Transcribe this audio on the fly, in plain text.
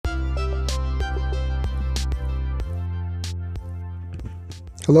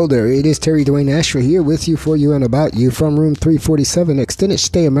Hello there, it is Terry Dwayne Ashford here with you, for you, and about you from room 347, Extended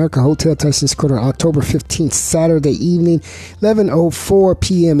Stay America Hotel, Tyson's Corner, October 15th, Saturday evening, 11:04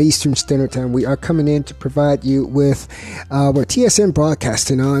 p.m. Eastern Standard Time. We are coming in to provide you with our TSN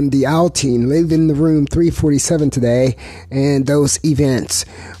broadcasting on the outing, live in the room 347 today, and those events.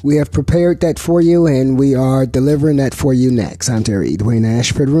 We have prepared that for you, and we are delivering that for you next. I'm Terry Dwayne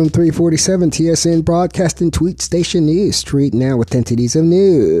Ashford, room 347, TSN broadcasting, tweet station news, Street Now with entities of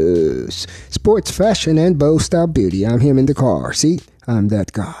news. Sports, fashion, and bow style beauty. I'm him in the car. See, I'm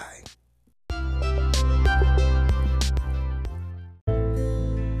that guy.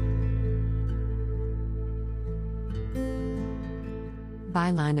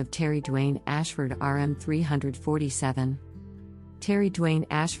 Byline of Terry Dwayne Ashford, RM 347. Terry Dwayne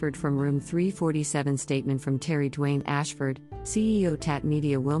Ashford from Room 347. Statement from Terry Dwayne Ashford, CEO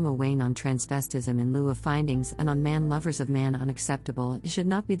TATMEDIA. WilmaWaine on transvestism in lieu of findings, and on man lovers of man unacceptable. It should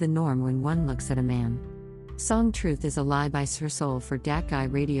not be the norm when one looks at a man. Song Truth is a Lie by Sir Soul for Dat Guy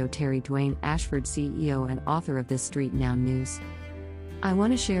Radio. Terry Dwayne Ashford, CEO and author of this Street Now news. I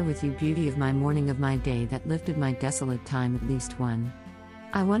want to share with you beauty of my morning, of my day that lifted my desolate time, at least one.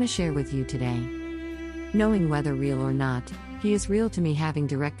 I want to share with you today. Knowing whether real or not, he is real to me, having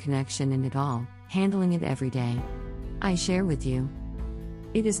direct connection in it all, handling it every day. I share with you.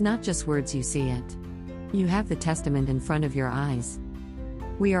 It is not just words, you see it. You have the testament in front of your eyes.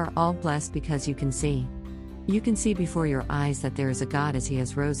 We are all blessed because you can see. You can see before your eyes that there is a God, as he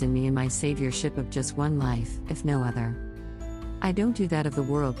has rose in me in my saviorship of just one life, if no other. I don't do that of the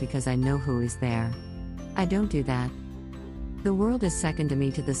world because I know who is there. I don't do that. The world is second to me,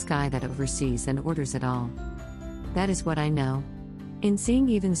 to the sky that oversees and orders it all. That is what I know. In seeing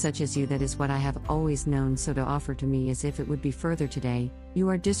even such as you, that is what I have always known. So to offer to me as if it would be further today, you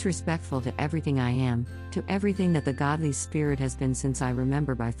are disrespectful to everything I am, to everything that the godly spirit has been since I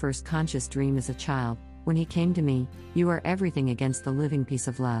remember my first conscious dream as a child, when he came to me. You are everything against the living peace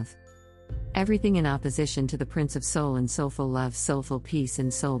of love. Everything in opposition to the Prince of Soul and soulful love, soulful peace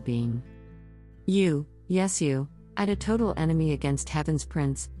and soul being. You, yes you, at a total enemy against heaven's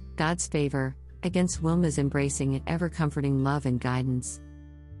Prince, God's favor, against Wilma's embracing and ever-comforting love and guidance.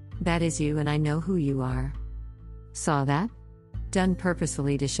 That is you, and I know who you are. Saw that? Done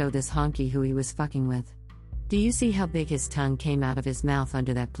purposefully to show this honky who he was fucking with. Do you see how big his tongue came out of his mouth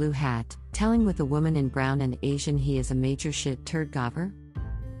under that blue hat, telling with a woman in brown and Asian he is a major shit turd gobber?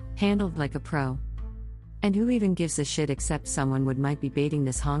 Handled like a pro. And who even gives a shit except someone would might be baiting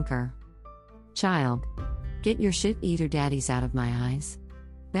this honker? Child. Get your shit eater daddies out of my eyes.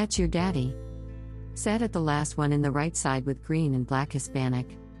 That's your daddy. Sat at the last one in the right side with green and black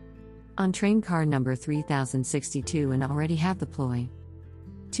Hispanic. On train car number 3062, and already have the ploy.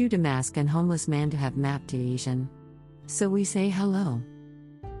 To Damask and homeless man to have mapped to Asian. So we say hello.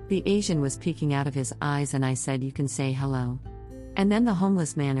 The Asian was peeking out of his eyes, and I said, you can say hello. And then the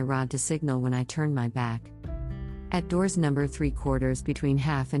homeless man arrived to signal when I turned my back. At doors number 3/4 between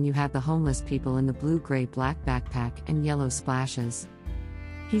half, and you have the homeless people in the blue, gray, black backpack and yellow splashes.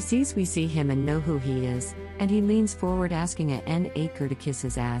 He sees we see him and know who he is, and he leans forward asking a N acre to kiss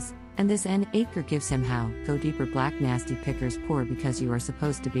his ass, and this N acre gives him how, go deeper, black nasty pickers, poor because you are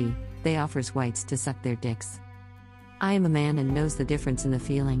supposed to be, they offers whites to suck their dicks. I am a man and knows the difference in the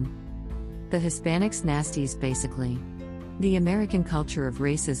feeling. The Hispanics nasties basically. The American culture of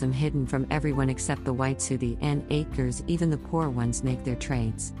racism hidden from everyone except the whites, who the N acres, even the poor ones, make their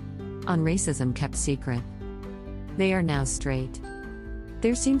trades. On racism kept secret. They are now straight.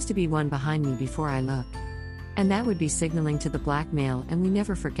 There seems to be one behind me before I look. And that would be signaling to the black male, and we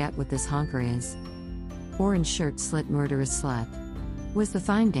never forget what this honker is. Orange shirt slit, murderous slut. Was the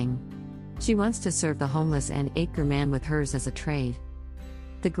finding. She wants to serve the homeless N acre man with hers as a trade.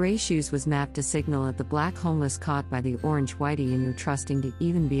 The gray shoes was mapped to signal at the black homeless caught by the orange whitey, and you trusting to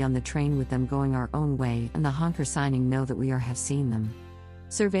even be on the train with them, going our own way, and the honker signing know that we are have seen them.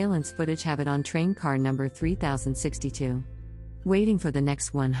 Surveillance footage have it on train car number 3062. Waiting for the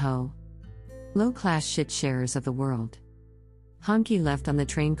next one ho. Low-class shit sharers of the world. Honky left on the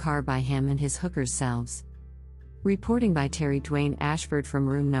train car by him and his hookers selves. Reporting by Terry Dwayne Ashford from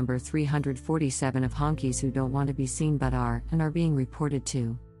room number 347 of honkies who don't want to be seen but are, and are being reported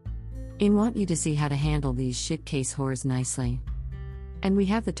to. In want you to see how to handle these shit case whores nicely. And we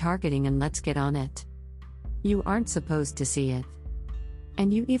have the targeting, and let's get on it. You aren't supposed to see it.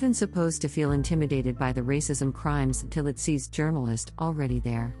 And you even supposed to feel intimidated by the racism crimes until it sees journalist already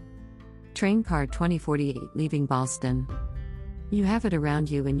there. Train car 2048 leaving Ballston. You have it around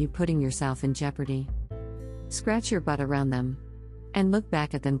you and you putting yourself in jeopardy. Scratch your butt around them. And look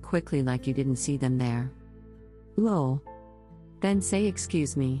back at them quickly like you didn't see them there. Lol. Then say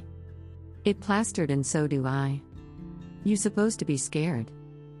excuse me. It plastered and so do I. You supposed to be scared.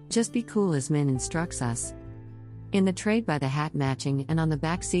 Just be cool as Min instructs us. In the trade by the hat matching and on the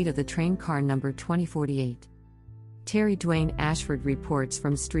back seat of the train car number 2048. Terry Dwayne Ashford reports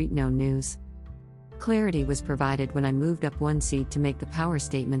from StreetNOW News. Clarity was provided when I moved up one seat to make the power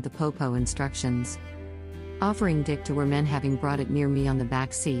statement the popo instructions. Offering dick to where men having brought it near me on the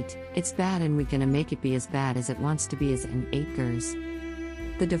back seat, it's bad and we gonna make it be as bad as it wants to be as an 8 gers.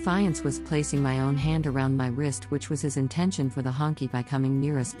 The defiance was placing my own hand around my wrist, which was his intention for the honky by coming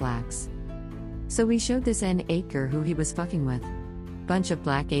near us blacks. So he showed this N8ger who he was fucking with. Bunch of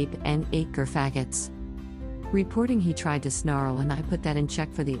black ape N8ger faggots. Reporting he tried to snarl and I put that in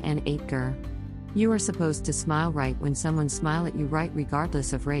check for the N8ger. You are supposed to smile right when someone smile at you right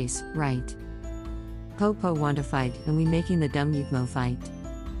regardless of race, right? Popo want to fight and we making the dumb Yvmo fight.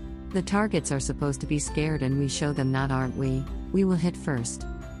 The targets are supposed to be scared and we show them not, aren't we? We will hit first.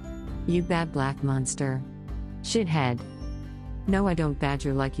 You bad black monster. Shithead. No, I don't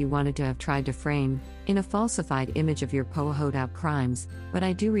badger like you wanted to have tried to frame, in a falsified image of your po-hoed out crimes, but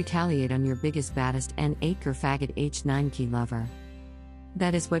I do retaliate on your biggest baddest N8ger faggot H9 key lover.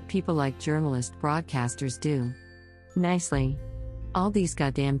 That is what people like journalist broadcasters do. Nicely. All these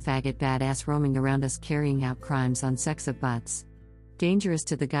goddamn faggot badass roaming around us carrying out crimes on sex of butts. Dangerous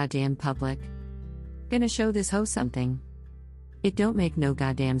to the goddamn public. Gonna show this hoe something. It don't make no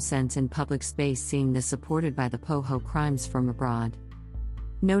goddamn sense in public space seeing this supported by the po-ho crimes from abroad.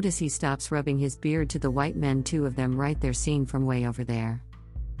 Notice he stops rubbing his beard to the white men, 2 of them right there seen from way over there.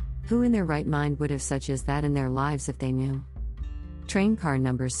 Who in their right mind would have such as that in their lives if they knew? Train car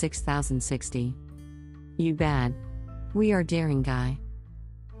number 6060. You bad. We are daring guy.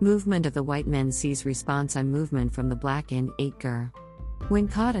 Movement of the white men sees response on movement from the black N8ger. When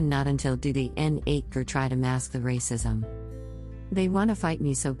caught and not until do the N8ger try to mask the racism. They wanna fight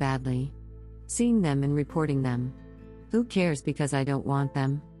me so badly. Seeing them and reporting them. Who cares because I don't want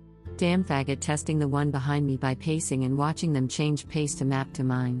them? Damn faggot testing the one behind me by pacing and watching them change pace to map to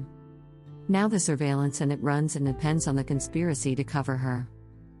mine. Now the surveillance and it runs and depends on the conspiracy to cover her.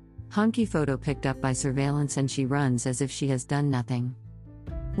 Honky photo picked up by surveillance and she runs as if she has done nothing.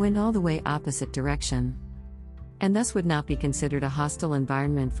 Went all the way opposite direction. And thus would not be considered a hostile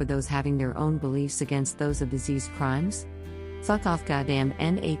environment for those having their own beliefs against those of diseased crimes? Fuck off goddamn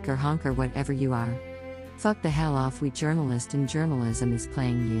N8ger honker whatever you are. Fuck the hell off, we journalist and journalism is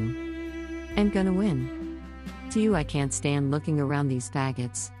playing you. And gonna win. To you I can't stand looking around these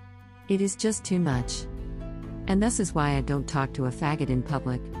faggots. It is just too much. And thus is why I don't talk to a faggot in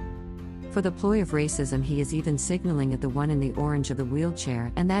public. For the ploy of racism he is even signaling at the one in the orange of the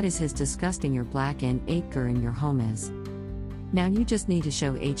wheelchair, and that is his disgusting your black N8ger in your home is. Now you just need to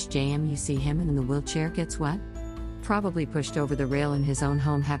show HJM you see him and in the wheelchair gets what? Probably pushed over the rail in his own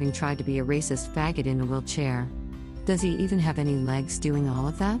home having tried to be a racist faggot in a wheelchair. Does he even have any legs doing all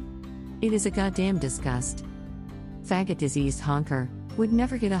of that? It is a goddamn disgust. Faggot diseased honker, would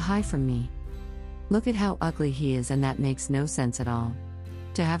never get a hi from me. Look at how ugly he is and that makes no sense at all.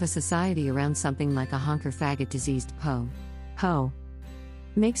 To have a society around something like a honker faggot diseased ho.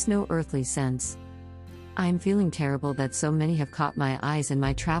 Makes no earthly sense. I am feeling terrible that so many have caught my eyes in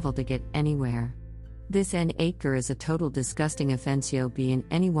my travel to get anywhere. This N8ger is a total disgusting offensio be in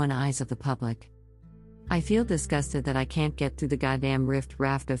any one eyes of the public. I feel disgusted that I can't get through the goddamn rift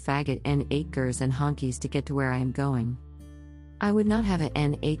raft of faggot N8gers and honkies to get to where I am going. I would not have an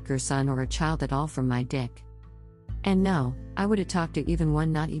N8ger son or a child at all from my dick. And no, I would have talked to even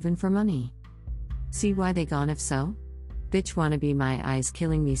one not even for money. See why they gone if so? Bitch wanna be my eyes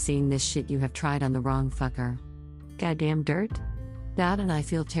killing me seeing this shit you have tried on the wrong fucker. Goddamn dirt? That and I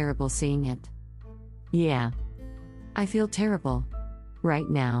feel terrible seeing it. Yeah. I feel terrible. Right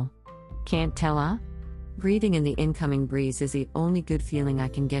now. Can't tell, huh? Breathing in the incoming breeze is the only good feeling I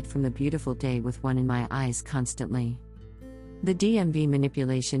can get from the beautiful day with one in my eyes constantly. The DMV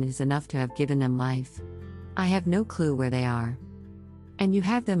manipulation is enough to have given them life. I have no clue where they are. And you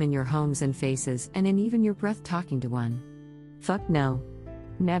have them in your homes and faces and in even your breath talking to one. Fuck no.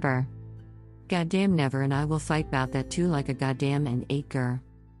 Never. Goddamn never, and I will fight bout that too like a goddamn N8ger.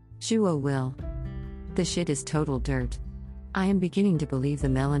 Shuo will. The shit is total dirt. I am beginning to believe the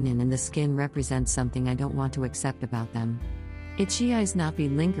melanin in the skin represents something I don't want to accept about them. It she eyes not be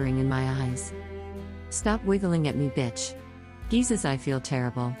lingering in my eyes. Stop wiggling at me, bitch. Jesus, I feel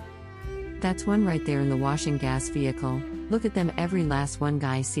terrible. That's one right there in the washing gas vehicle. Look at them, every last one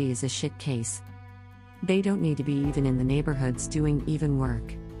guy see is a shit case. They don't need to be even in the neighborhoods doing even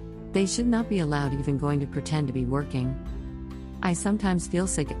work. They should not be allowed even going to pretend to be working. I sometimes feel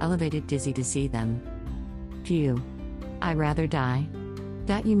sick, elevated, dizzy to see them. Phew. I rather die.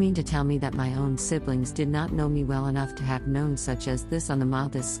 That you mean to tell me that my own siblings did not know me well enough to have known such as this on the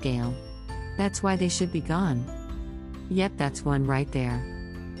mildest scale? That's why they should be gone. Yep, that's one right there.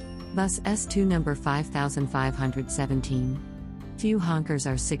 Bus S2 number 5517. Few honkers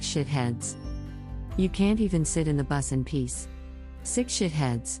are sick shitheads. You can't even sit in the bus in peace. Sick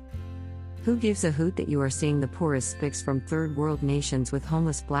shitheads. Who gives a hoot that you are seeing the poorest spics from third world nations with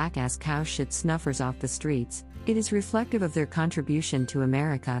homeless black-ass cow shit snuffers off the streets? It is reflective of their contribution to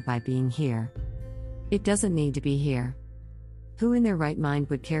America by being here. It doesn't need to be here. Who in their right mind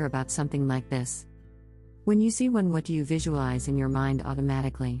would care about something like this? When you see one, what do you visualize in your mind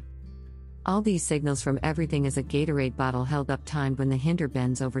automatically? All these signals from everything is a Gatorade bottle held up timed when the hinder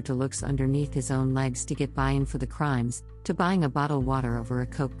bends over to looks underneath his own legs to get buy-in for the crimes, to buying a bottled water over a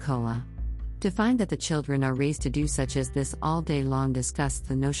Coca-Cola. To find that the children are raised to do such as this all day long discuss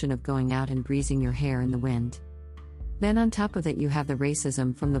the notion of going out and breezing your hair in the wind. Then on top of that you have the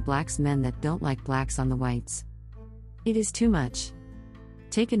racism from the blacks men that don't like blacks on the whites. It is too much.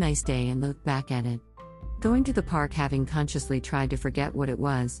 Take a nice day and look back at it. Going to the park having consciously tried to forget what it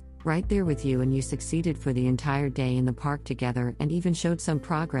was, right there with you, and you succeeded for the entire day in the park together and even showed some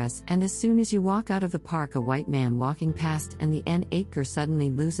progress, and as soon as you walk out of the park a white man walking past and the N-acre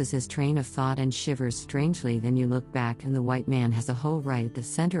suddenly loses his train of thought and shivers strangely, then you look back and the white man has a hole right at the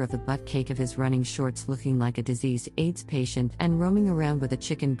center of the butt cake of his running shorts looking like a diseased AIDS patient and roaming around with a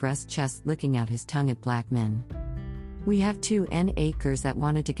chicken breast chest licking out his tongue at black men. We have 2 N-acres that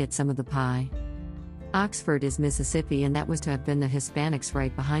wanted to get some of the pie. Oxford is Mississippi, and that was to have been the Hispanics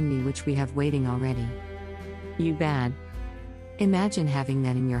right behind me, which we have waiting already. You bad. Imagine having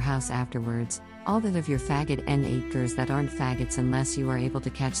that in your house afterwards, all that of your faggot N-acres that aren't faggots unless you are able to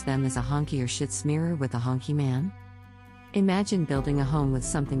catch them as a honky or shit smearer with a honky man. Imagine building a home with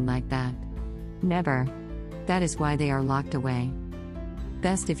something like that. Never. That is why they are locked away.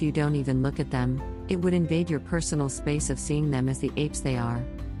 Best if you don't even look at them, it would invade your personal space of seeing them as the apes they are.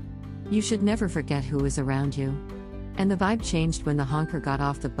 You should never forget who is around you. And the vibe changed when the honker got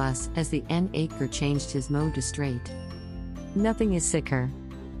off the bus as the N-acre changed his mode to straight. Nothing is sicker.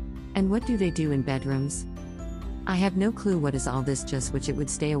 And what do they do in bedrooms? I have no clue what is all this, just which it would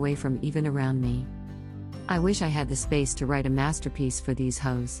stay away from even around me. I wish I had the space to write a masterpiece for these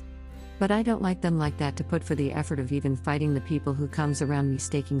hoes. But I don't like them like that to put for the effort of even fighting the people who comes around me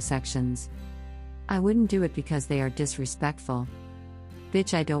staking sections. I wouldn't do it because they are disrespectful.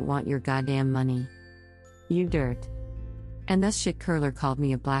 Bitch, I don't want your goddamn money. You dirt. And thus shit curler called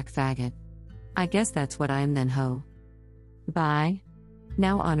me a black faggot. I guess that's what I am then, ho. Bye.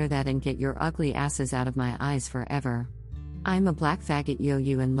 Now honor that and get your ugly asses out of my eyes forever. I'm a black faggot, yo,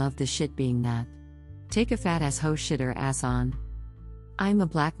 you, and love the shit being that. Take a fat ass ho shitter ass on. I'm a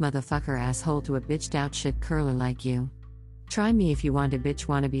black motherfucker asshole to a bitched out shit curler like you. Try me if you want a bitch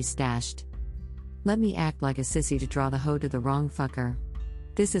wanna be stashed. Let me act like a sissy to draw the hoe to the wrong fucker.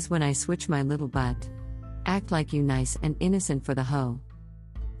 This is when I switch my little butt. Act like you nice and innocent for the hoe.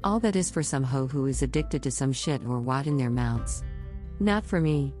 All that is for some hoe who is addicted to some shit or what in their mouths. Not for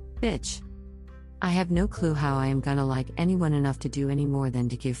me, bitch. I have no clue how I am gonna like anyone enough to do any more than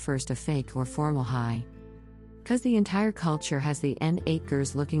to give first a fake or formal high. Cause the entire culture has the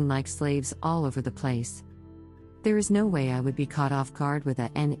N-acres looking like slaves all over the place. There is no way I would be caught off guard with a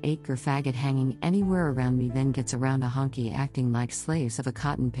N-acre faggot hanging anywhere around me then gets around a honky acting like slaves of a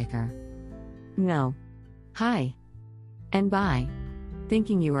cotton picker. No. Hi. And bye.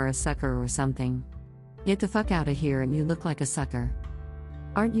 Thinking you are a sucker or something. Get the fuck out of here and you look like a sucker.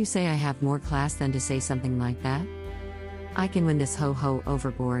 Aren't you say I have more class than to say something like that? I can win this ho-ho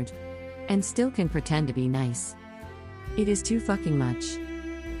overboard. And still can pretend to be nice. It is too fucking much.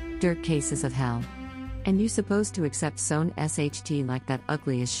 Dirt cases of hell. And you supposed to accept sown SHT like that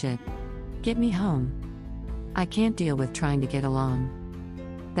ugly as shit. Get me home. I can't deal with trying to get along.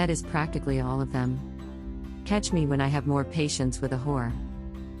 That is practically all of them. Catch me when I have more patience with a whore.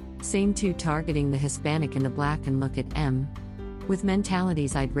 Same too, targeting the Hispanic and the black and look at M. With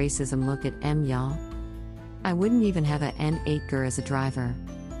mentalities I'd racism look at M, y'all. I wouldn't even have a N-acre as a driver.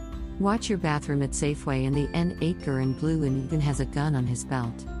 Watch your bathroom at Safeway and the N-acre in blue and even has a gun on his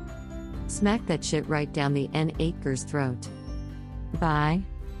belt. Smack that shit right down the N-acre's throat. Bye.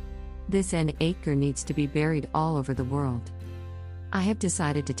 This N-acre needs to be buried all over the world. I have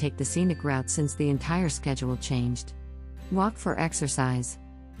decided to take the scenic route since the entire schedule changed. Walk for exercise.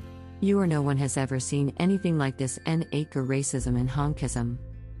 You or no one has ever seen anything like this N-acre racism and honkism.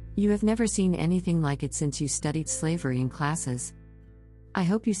 You have never seen anything like it since you studied slavery in classes. I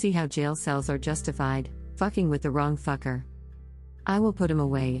hope you see how jail cells are justified, fucking with the wrong fucker. I will put him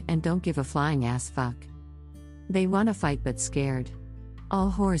away and don't give a flying ass fuck. They wanna fight but scared. All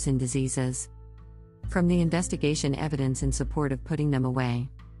whores and diseases. From the investigation evidence in support of putting them away.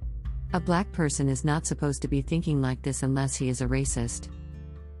 A black person is not supposed to be thinking like this unless he is a racist.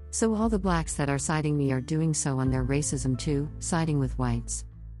 So all the blacks that are citing me are doing so on their racism too, siding with whites.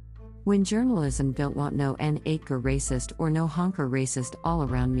 When journalism don't want no n-acre racist or no honker racist all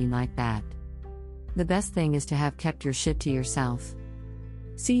around me like that. The best thing is to have kept your shit to yourself.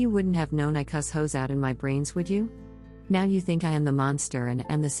 See, you wouldn't have known I cuss hoes out in my brains, would you? Now you think I am the monster and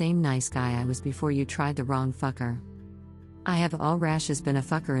am the same nice guy I was before you tried the wrong fucker. I have all rashes been a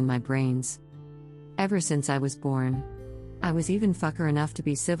fucker in my brains. Ever since I was born. I was even fucker enough to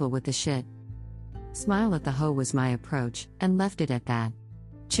be civil with the shit. Smile at the hoe was my approach, and left it at that.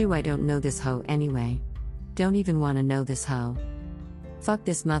 Chew, I don't know this hoe anyway. Don't even wanna know this hoe. Fuck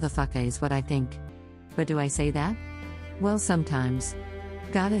this motherfucker is what I think. But do I say that? Well, sometimes.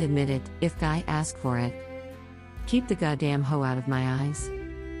 Gotta admit it, if guy ask for it. Keep the goddamn hoe out of my eyes.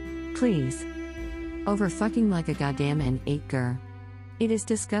 Please. Over fucking like a goddamn n-acre. It is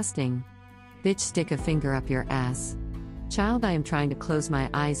disgusting. Bitch, stick a finger up your ass. Child, I am trying to close my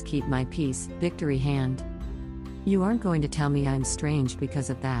eyes, keep my peace, victory hand. You aren't going to tell me I'm strange because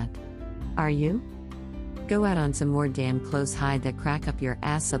of that. Are you? Go out on some more damn close hide that crack up your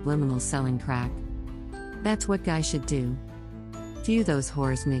ass, subliminal selling crack. That's what guys should do. Few those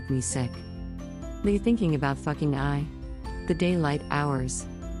whores make me sick. They thinking about fucking the daylight hours.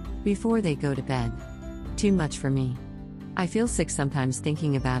 Before they go to bed. Too much for me. I feel sick sometimes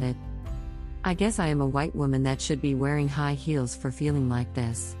thinking about it. I guess I am a white woman that should be wearing high heels for feeling like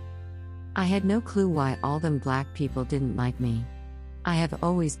this. I had no clue why all them black people didn't like me. I have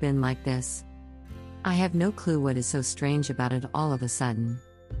always been like this. I have no clue what is so strange about it all of a sudden.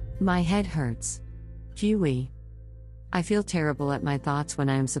 My head hurts. Phewie. I feel terrible at my thoughts when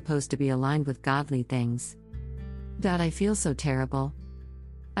I am supposed to be aligned with godly things. God, I feel so terrible.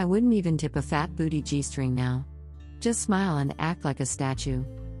 I wouldn't even tip a fat booty G-string now. Just smile and act like a statue.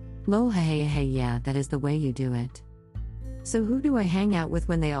 Lol, hey, yeah, that is the way you do it. So who do I hang out with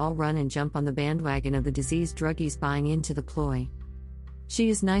when they all run and jump on the bandwagon of the diseased druggies buying into the ploy? She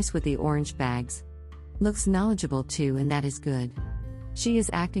is nice with the orange bags. Looks knowledgeable too, and that is good. She is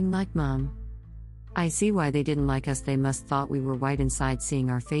acting like mom. I see why they didn't like us. They must thought we were white inside,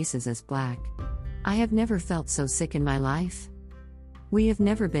 seeing our faces as black. I have never felt so sick in my life. We have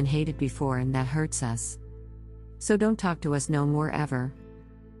never been hated before, and that hurts us. So don't talk to us no more ever.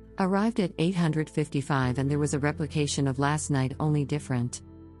 Arrived at 8:55 and there was a replication of last night, only different.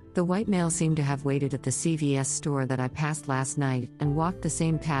 The white male seemed to have waited at the CVS store that I passed last night and walked the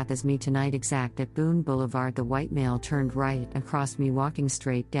same path as me tonight. Exact at Boone Boulevard, the white male turned right and crossed me, walking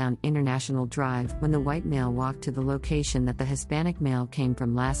straight down International Drive when the white male walked to the location that the Hispanic male came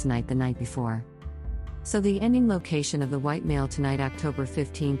from last night, the night before. So the ending location of the white male tonight, October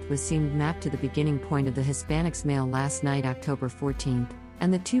 15th, was seemed mapped to the beginning point of the Hispanics male last night, October 14th.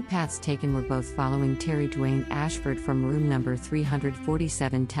 And the two paths taken were both following Terry Dwayne Ashford from room number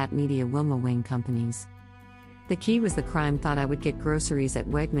 347, TATMEDIA WilmaWaine Companies. The key was the crime thought I would get groceries at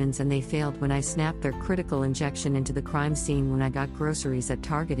Wegmans, and they failed when I snapped their critical injection into the crime scene when I got groceries at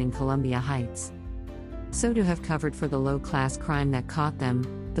Target in Columbia Heights. So to have covered for the low-class crime that caught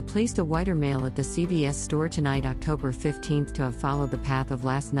them, the placed a whiter male at the CVS store tonight, October 15th, to have followed the path of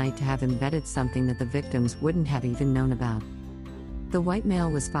last night, to have embedded something that the victims wouldn't have even known about. The white male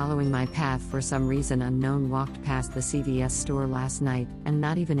was following my path for some reason unknown, walked past the CVS store last night and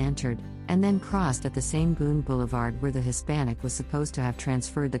not even entered, and then crossed at the same Boone Boulevard where the Hispanic was supposed to have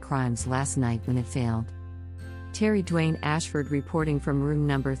transferred the crimes last night when it failed. Terry Dwayne Ashford reporting from room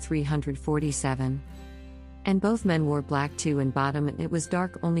number 347. And both men wore black too, and bottom, and it was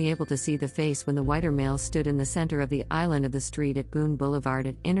dark, only able to see the face when the whiter male stood in the center of the island of the street at Boone Boulevard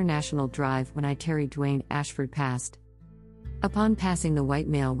at International Drive when I, Terry Dwayne Ashford, passed. Upon passing, the white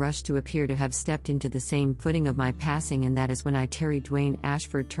male rushed to appear to have stepped into the same footing of my passing, and that is when I, Terry Dwayne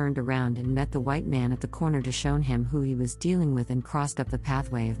Ashford, turned around and met the white man at the corner to show him who he was dealing with, and crossed up the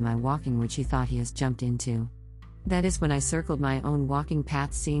pathway of my walking, which he thought he has jumped into. That is when I circled my own walking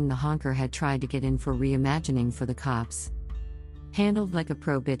path, seeing the honker had tried to get in for reimagining for the cops. Handled like a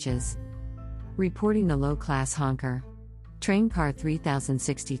pro, bitches. Reporting the low-class honker. Train car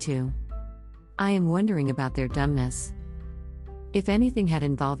 3062. I am wondering about their dumbness. If anything had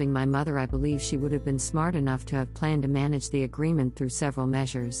involving my mother, I believe she would have been smart enough to have planned to manage the agreement through several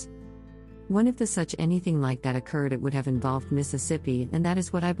measures. One, if such anything like that occurred, it would have involved Mississippi, and that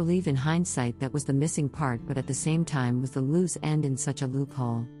is what I believe in hindsight that was the missing part, but at the same time was the loose end in such a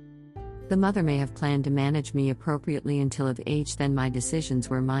loophole. The mother may have planned to manage me appropriately until of age, then my decisions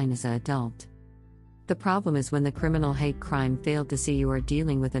were mine as an adult. The problem is when the criminal hate crime failed to see you are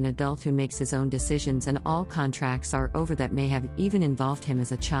dealing with an adult who makes his own decisions and all contracts are over that may have even involved him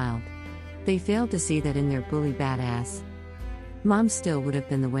as a child. They failed to see that in their bully badass. Mom still would have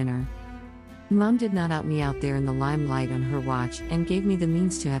been the winner. Mom did not out me out there in the limelight on her watch and gave me the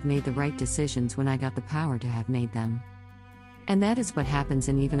means to have made the right decisions when I got the power to have made them. And that is what happens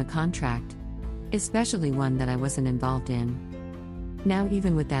in even a contract. Especially one that I wasn't involved in. Now,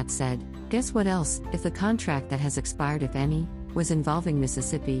 even with that said, guess what else? If the contract that has expired, if any, was involving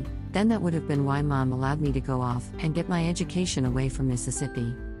Mississippi, then that would have been why Mom allowed me to go off and get my education away from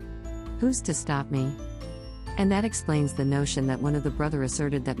Mississippi. Who's to stop me? And that explains the notion that one of the brother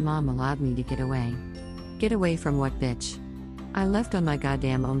asserted that Mom allowed me to get away. Get away from what, bitch? I left on my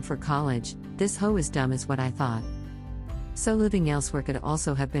goddamn own for college. This hoe is dumb is what I thought. So living elsewhere could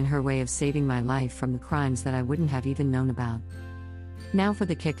also have been her way of saving my life from the crimes that I wouldn't have even known about. Now for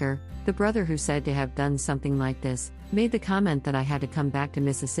the kicker, the brother who said to have done something like this, made the comment that I had to come back to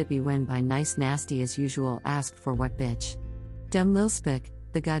Mississippi when by nice nasty as usual asked for what, bitch? Dumb lil spick,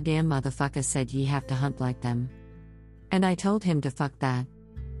 the goddamn motherfucker said ye have to hunt like them. And I told him to fuck that.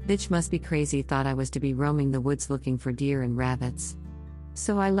 Bitch must be crazy, thought I was to be roaming the woods looking for deer and rabbits.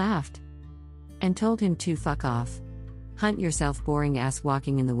 So I laughed. And told him to fuck off. Hunt yourself, boring ass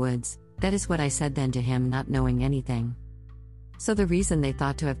walking in the woods, that is what I said then to him, not knowing anything. So the reason they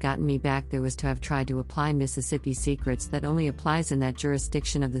thought to have gotten me back there was to have tried to apply Mississippi secrets that only applies in that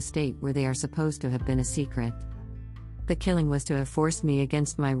jurisdiction of the state where they are supposed to have been a secret. The killing was to have forced me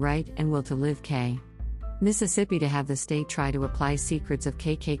against my right and will to live Mississippi to have the state try to apply secrets of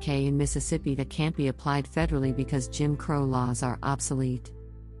KKK in Mississippi that can't be applied federally because Jim Crow laws are obsolete.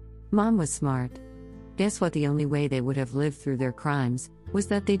 Mom was smart. Guess what? The only way they would have lived through their crimes was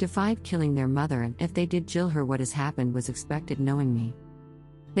that they defied killing their mother, and if they did Jill her, what has happened was expected knowing me.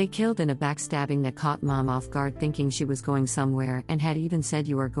 They killed in a backstabbing that caught Mom off guard thinking she was going somewhere and had even said,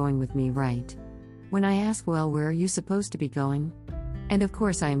 "You are going with me, right?" When I asked, "Well, where are you supposed to be going?" "And of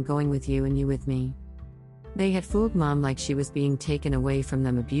course I am going with you and you with me." They had fooled Mom like she was being taken away from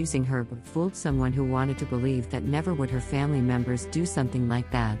them, abusing her, but fooled someone who wanted to believe that never would her family members do something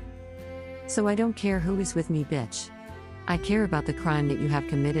like that. So I don't care who is with me, bitch. I care about the crime that you have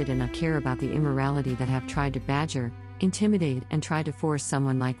committed, and I care about the immorality that have tried to badger, intimidate, and try to force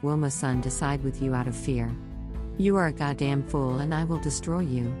someone like Wilma's son to side with you out of fear. You are a goddamn fool and I will destroy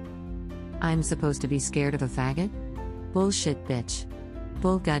you. I'm supposed to be scared of a faggot? Bullshit, bitch.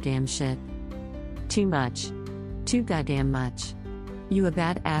 Bull goddamn shit. Too much. Too goddamn much. You a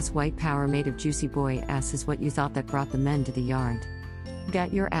bad-ass white power made of juicy boy ass is what you thought that brought the men to the yard.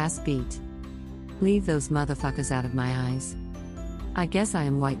 Got your ass beat. Leave those motherfuckers out of my eyes. I guess I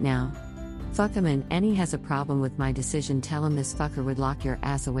am white now. Fuck him, and any has a problem with my decision, tell him this fucker would lock your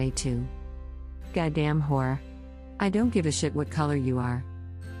ass away too. Goddamn whore. I don't give a shit what color you are.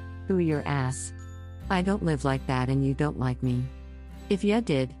 Who your ass. I don't live like that and you don't like me. If ya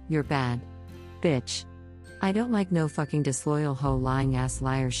did, you're bad. Bitch. I don't like no fucking disloyal hoe, lying ass,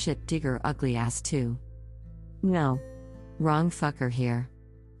 liar, shit digger, ugly ass too. No. Wrong fucker here.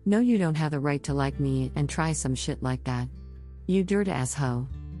 No, you don't have the right to like me and try some shit like that. You dirt ass hoe.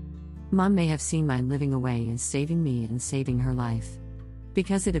 Mom may have seen my living away as saving me and saving her life.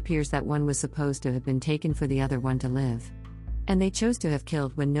 Because it appears that one was supposed to have been taken for the other one to live. And they chose to have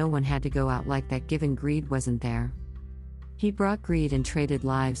killed when no one had to go out like that, given greed wasn't there. He brought greed and traded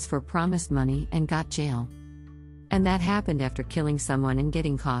lives for promised money and got jail. And that happened after killing someone and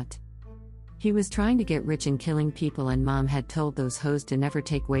getting caught. He was trying to get rich and killing people, and Mom had told those hoes to never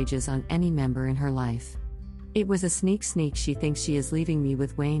take wages on any member in her life. It was a sneak. She thinks she is leaving me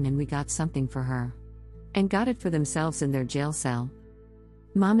with Wayne, and we got something for her. And got it for themselves in their jail cell.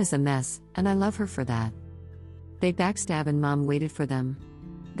 Mom is a mess, and I love her for that. They backstab and Mom waited for them.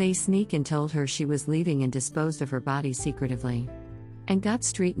 They sneak and told her she was leaving and disposed of her body secretively. And got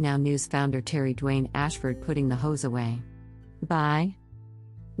StreetNOW News founder Dwayne Ashford putting the hose away. Bye.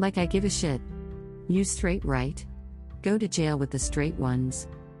 Like I give a shit. You straight, right? Go to jail with the straight ones.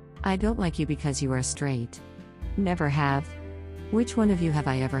 I don't like you because you are straight. Never have. Which one of you have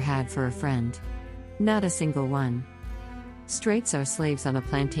I ever had for a friend? Not a single one. Straights are slaves on a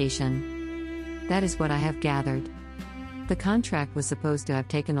plantation. That is what I have gathered. The contract was supposed to have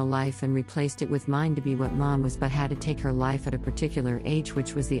taken a life and replaced it with mine to be what Mom was, but had to take her life at a particular age,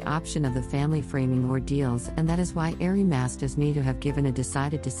 which was the option of the family framing ordeals, and that is why Airy masters me to have given a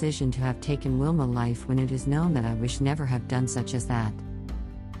decided decision to have taken Wilma life when it is known that I wish never have done such as that.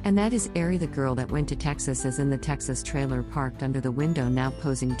 And that is Ari, the girl that went to Texas, is in the Texas trailer parked under the window, now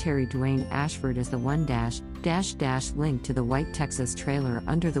posing Terry Dwayne Ashford as the one -- link to the white Texas trailer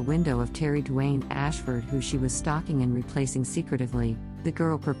under the window of Terry Dwayne Ashford, who she was stalking and replacing secretively, the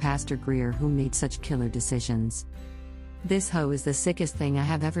girl per Pastor Greer who made such killer decisions. This hoe is the sickest thing I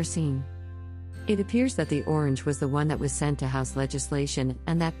have ever seen. It appears that the orange was the one that was sent to House legislation,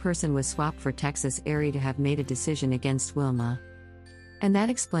 and that person was swapped for Texas Ari to have made a decision against Wilma. And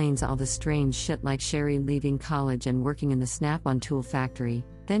that explains all the strange shit, like Sherry leaving college and working in the Snap-on tool factory,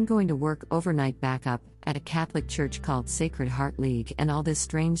 then going to work overnight back up at a Catholic church called Sacred Heart League, and all this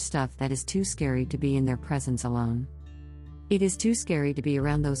strange stuff that is too scary to be in their presence alone. It is too scary to be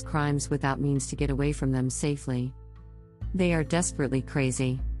around those crimes without means to get away from them safely. They are desperately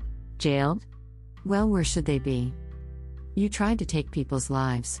crazy. Jailed? Well, where should they be? You tried to take people's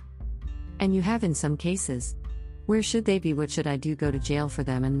lives. And you have in some cases. Where should they be? What should I do? Go to jail for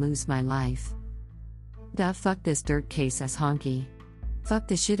them and lose my life? Duh, fuck this dirt case as honky. Fuck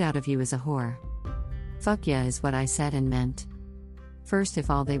the shit out of you as a whore. Fuck yeah is what I said and meant. First of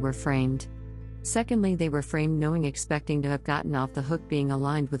all, they were framed. Secondly, they were framed knowing, expecting to have gotten off the hook being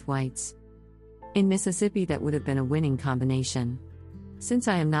aligned with whites. In Mississippi, that would have been a winning combination. Since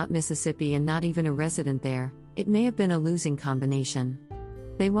I am not Mississippi and not even a resident there, it may have been a losing combination.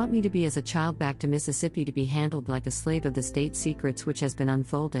 They want me to be as a child back to Mississippi to be handled like a slave of the state secrets which has been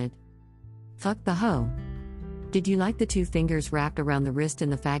unfolded. Fuck the hoe. Did you like the 2 fingers wrapped around the wrist in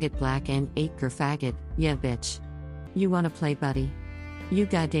the faggot black N8 faggot? Yeah, bitch. You wanna play, buddy? You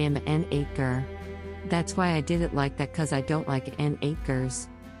goddamn N8 That's why I did it like that, cause I don't like N8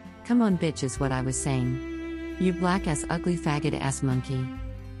 Come on, bitch, is what I was saying. You black ass ugly faggot ass monkey.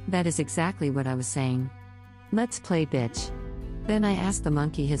 That is exactly what I was saying. Let's play, bitch. Then I asked the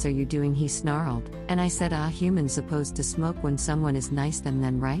monkey his, are you doing? He snarled, and I said, humans supposed to smoke when someone is nice them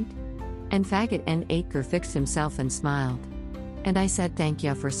then, right? And faggot N8 fixed himself and smiled. And I said thank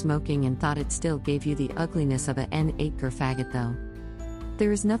ya for smoking, and thought it still gave you the ugliness of a N8 faggot though.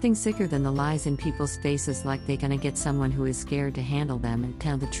 There is nothing sicker than the lies in people's faces, like they gonna get someone who is scared to handle them and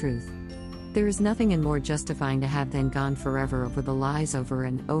tell the truth. There is nothing and more justifying to have than gone forever over the lies over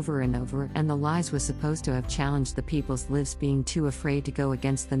and over and over, and the lies was supposed to have challenged the people's lives, being too afraid to go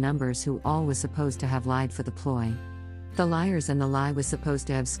against the numbers who all was supposed to have lied for the ploy. The liars and the lie was supposed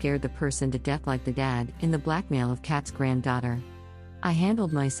to have scared the person to death, like the dad in the blackmail of Kat's granddaughter. I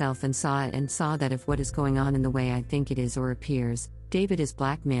handled myself and saw it, and saw that if what is going on in the way I think it is or appears, David is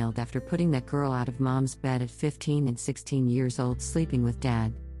blackmailed after putting that girl out of mom's bed at 15 and 16 years old sleeping with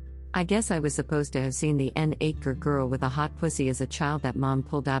dad. I guess I was supposed to have seen the N8 girl with a hot pussy as a child that mom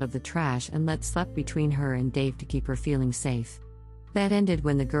pulled out of the trash and let slip between her and Dave to keep her feeling safe. That ended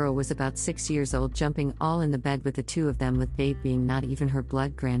when the girl was about 6 years old, jumping all in the bed with the 2 of them, with Dave being not even her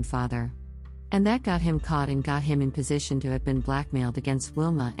blood grandfather. And that got him caught and got him in position to have been blackmailed against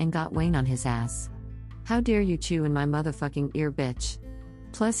Wilma, and got Wayne on his ass. How dare you chew in my motherfucking ear, bitch?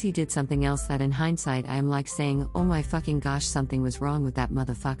 Plus he did something else that in hindsight I am like saying, oh my fucking gosh, something was wrong with that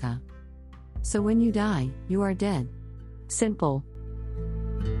motherfucker. So when you die, you are dead. Simple.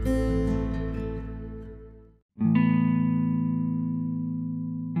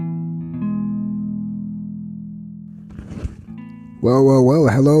 Well,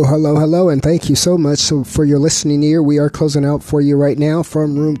 hello, and thank you so much for your listening ear. We are closing out for you right now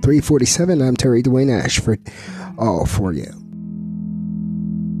from room 347. I'm Terry Dwayne Ashford, all for you.